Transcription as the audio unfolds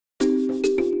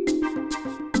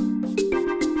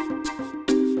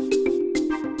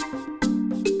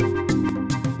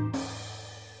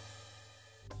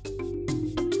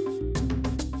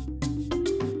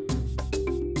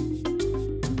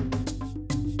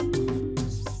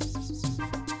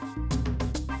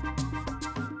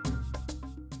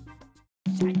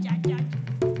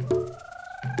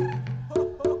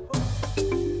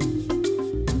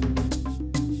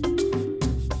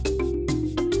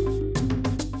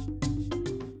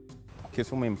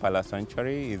Kisumu Impala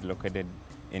Sanctuary is located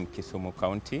in Kisumu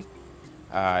County.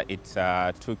 It's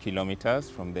 2 kilometers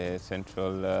from the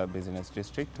central business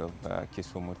district of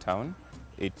Kisumu town.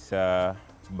 It's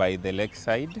by the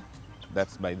lakeside,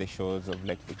 that's by the shores of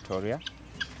Lake Victoria.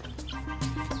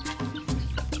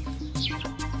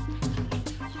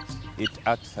 It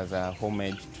acts as a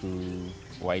homage to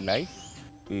wildlife.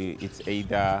 It's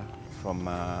either from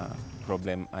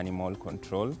problem animal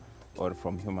control or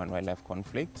from human-wildlife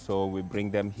conflict. So we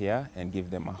bring them here and give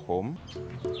them a home.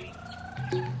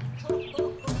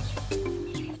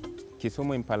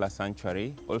 Kisumu Impala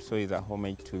Sanctuary also is a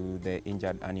homage to the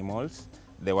injured animals,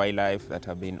 the wildlife that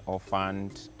have been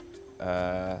orphaned,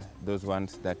 those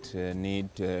ones that need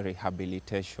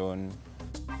rehabilitation.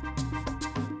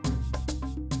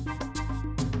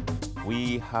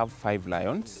 We have 5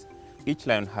 lions. Each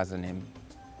lion has a name.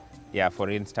 Yeah, for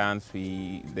instance,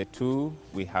 the two,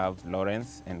 we have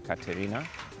Lawrence and Katerina.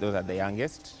 Those are the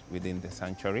youngest within the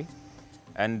sanctuary.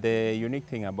 And the unique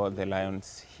thing about the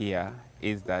lions here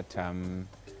is that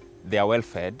they are well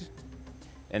fed.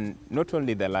 And not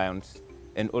only the lions,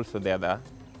 and also the other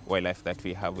wildlife that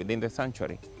we have within the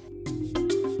sanctuary.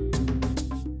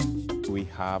 We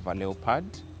have a leopard,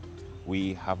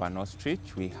 we have an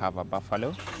ostrich, we have a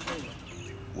buffalo,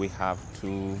 we have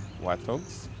 2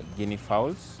 warthogs, guinea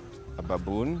fowls, a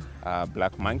baboon, a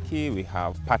black monkey, we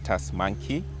have Patas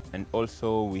monkey, and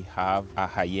also we have a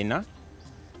hyena,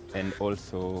 and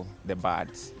also the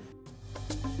birds.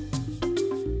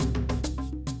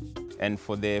 And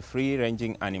for the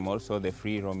free-ranging animals, or the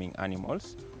free-roaming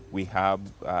animals, we have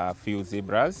a few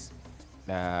zebras,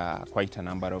 quite a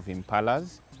number of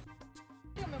impalas.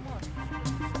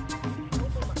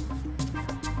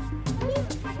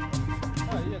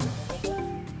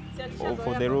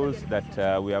 For the rules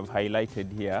that we have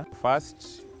highlighted here,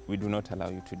 first, we do not allow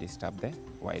you to disturb the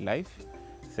wildlife.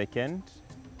 Second,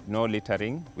 no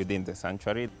littering within the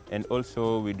sanctuary. And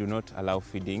also, we do not allow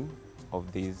feeding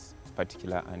of these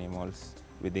particular animals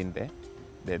within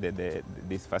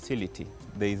this facility.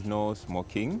 There is no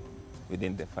smoking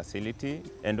within the facility.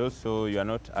 And also, you are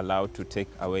not allowed to take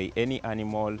away any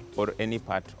animal or any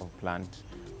part of plant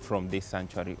from this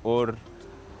sanctuary or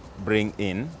bring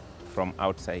in from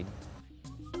outside.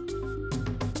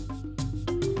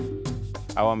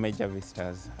 Our major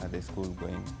visitors are the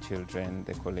school-going children,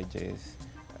 the colleges,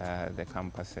 the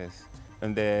campuses.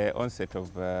 In the onset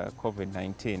of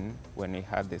COVID-19, when we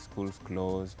had the schools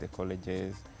closed, the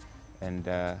colleges, and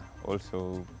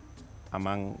also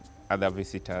among other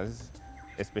visitors,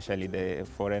 especially the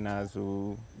foreigners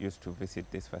who used to visit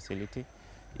this facility,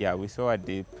 yeah, we saw a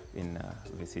dip in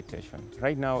visitation.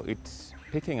 Right now, it's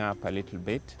picking up a little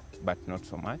bit, but not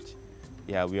so much.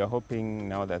 Yeah, we are hoping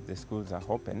now that the schools are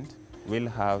opened, we'll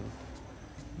have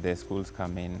the schools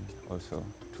come in also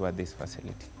toward this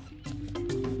facility.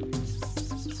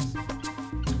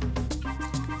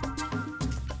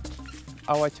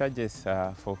 Our charges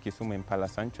for Kisumu Impala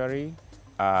Sanctuary,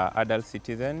 adult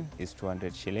citizen is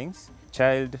 200 shillings,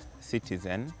 child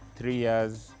citizen 3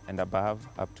 years and above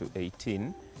up to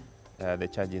 18, the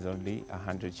charge is only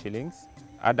 100 shillings.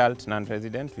 Adult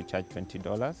non-resident, we charge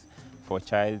 $20. For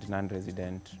child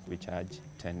non-resident, we charge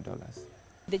 $10.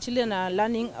 The children are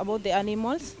learning about the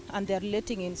animals and they're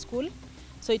relating in school,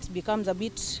 so it becomes a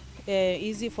bit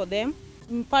easy for them.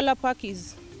 Impala Park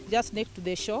is just next to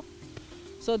the shore,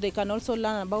 so they can also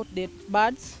learn about the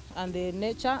birds and the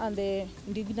nature and the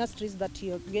indigenous trees that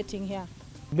you're getting here.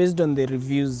 Based on the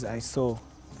reviews I saw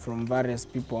from various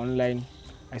people online,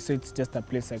 I saw it's just a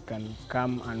place I can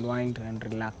come, unwind and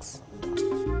relax.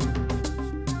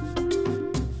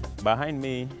 Behind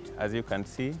me, as you can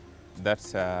see,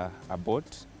 that's a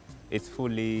boat. It's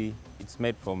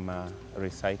made from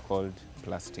recycled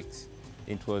plastics.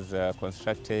 It was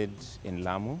constructed in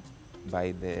Lamu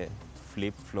by the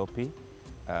Flip Floppy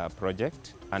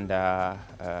project under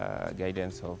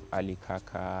guidance of Ali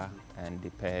Kaka and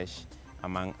Depeche,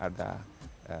 among other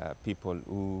people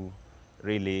who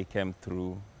really came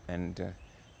through and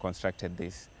constructed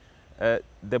this.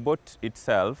 The boat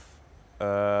itself,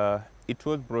 it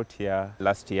was brought here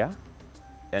last year,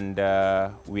 and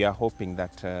we are hoping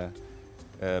that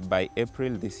by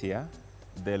April this year,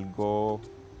 they'll go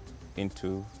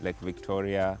into Lake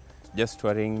Victoria, just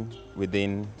touring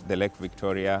within the Lake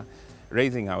Victoria,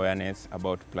 raising awareness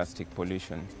about plastic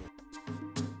pollution.